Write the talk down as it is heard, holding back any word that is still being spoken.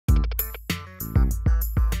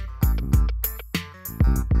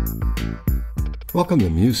Welcome to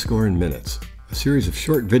MuseScore in Minutes, a series of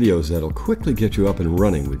short videos that'll quickly get you up and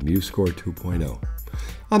running with MuseScore 2.0.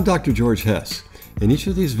 I'm Dr. George Hess. In each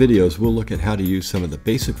of these videos, we'll look at how to use some of the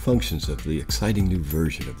basic functions of the exciting new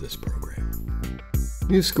version of this program.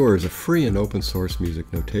 MuseScore is a free and open source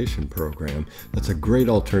music notation program that's a great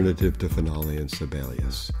alternative to Finale and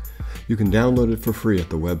Sibelius. You can download it for free at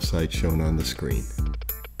the website shown on the screen.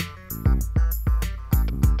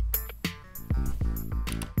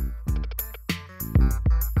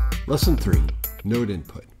 Lesson 3, Note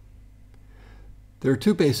Input. There are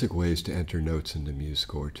two basic ways to enter notes into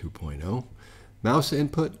MuseScore 2.0, mouse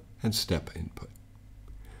input and step input.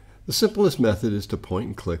 The simplest method is to point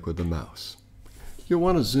and click with the mouse. You'll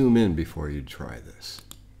want to zoom in before you try this.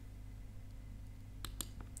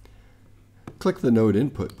 Click the Note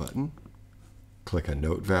Input button, click a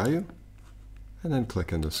note value, and then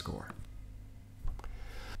click on the score.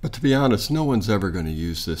 But to be honest, no one's ever going to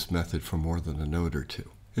use this method for more than a note or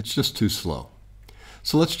two. It's just too slow.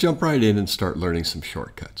 So let's jump right in and start learning some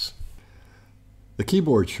shortcuts. The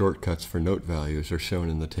keyboard shortcuts for note values are shown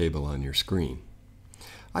in the table on your screen.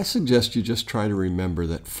 I suggest you just try to remember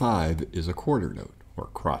that 5 is a quarter note, or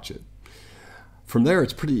crotchet. From there,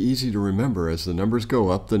 it's pretty easy to remember. As the numbers go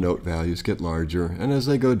up, the note values get larger, and as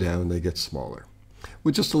they go down, they get smaller.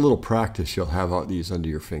 With just a little practice, you'll have all these under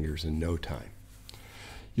your fingers in no time.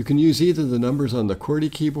 You can use either the numbers on the QWERTY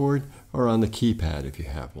keyboard or on the keypad if you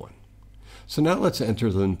have one. So now let's enter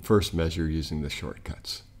the first measure using the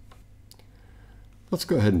shortcuts. Let's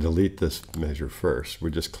go ahead and delete this measure first.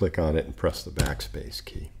 We'll just click on it and press the backspace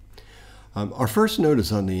key. Our first note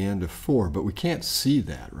is on the end of 4, but we can't see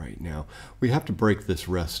that right now. We have to break this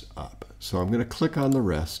rest up. So I'm going to click on the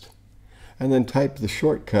rest and then type the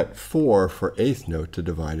shortcut 4 for 8th note to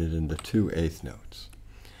divide it into 2 8th notes.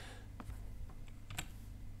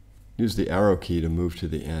 Use the arrow key to move to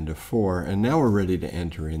the end of 4, and now we're ready to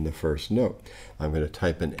enter in the first note. I'm going to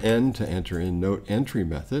type an N to enter in note entry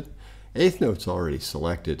method. 8th note's already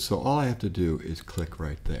selected, so all I have to do is click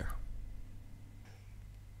right there.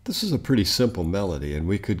 This is a pretty simple melody, and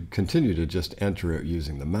we could continue to just enter it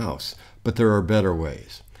using the mouse, but there are better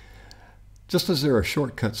ways. Just as there are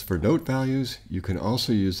shortcuts for note values, you can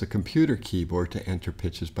also use the computer keyboard to enter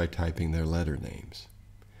pitches by typing their letter names.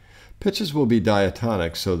 Pitches will be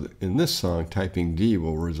diatonic, so that in this song, typing D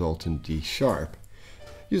will result in D sharp.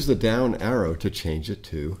 Use the down arrow to change it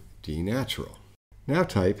to D natural. Now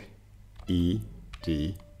type E,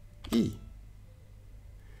 D, E.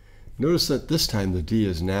 Notice that this time the D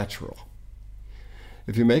is natural.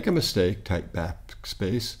 If you make a mistake, type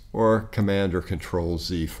backspace or Command or Control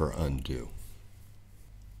Z for undo.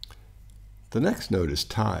 The next note is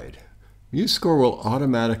tied. MuseScore will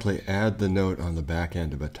automatically add the note on the back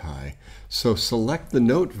end of a tie, so select the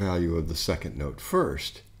note value of the second note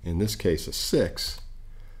first, in this case a 6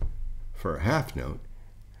 for a half note,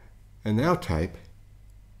 and now type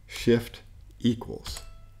Shift equals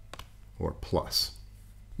or plus.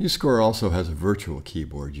 MuseScore also has a virtual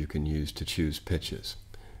keyboard you can use to choose pitches.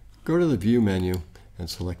 Go to the View menu and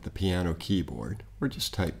select the piano keyboard, or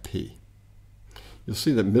just type P. You'll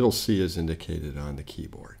see that middle C is indicated on the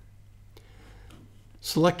keyboard.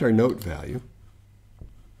 Select our note value,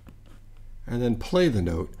 and then play the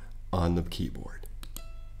note on the keyboard.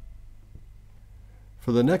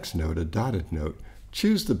 For the next note, a dotted note,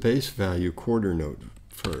 choose the base value quarter note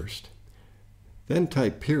first, then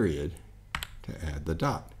type period to add the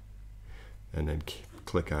dot, and then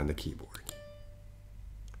click on the keyboard.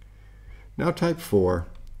 Now type 4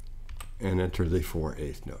 and enter the 4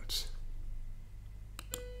 8th notes.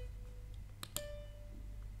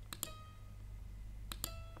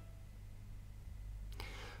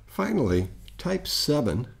 Finally, type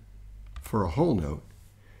 7 for a whole note,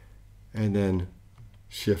 and then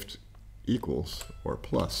Shift equals or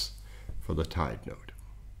plus for the tied note.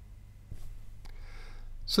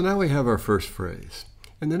 So now we have our first phrase.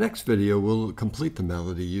 In the next video, we'll complete the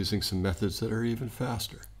melody using some methods that are even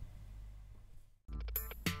faster.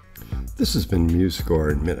 This has been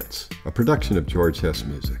MuseScore in Minutes, a production of George Hess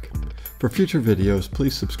Music. For future videos,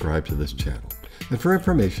 please subscribe to this channel. And for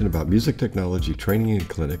information about music technology training and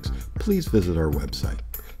clinics, please visit our website.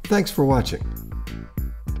 Thanks for watching.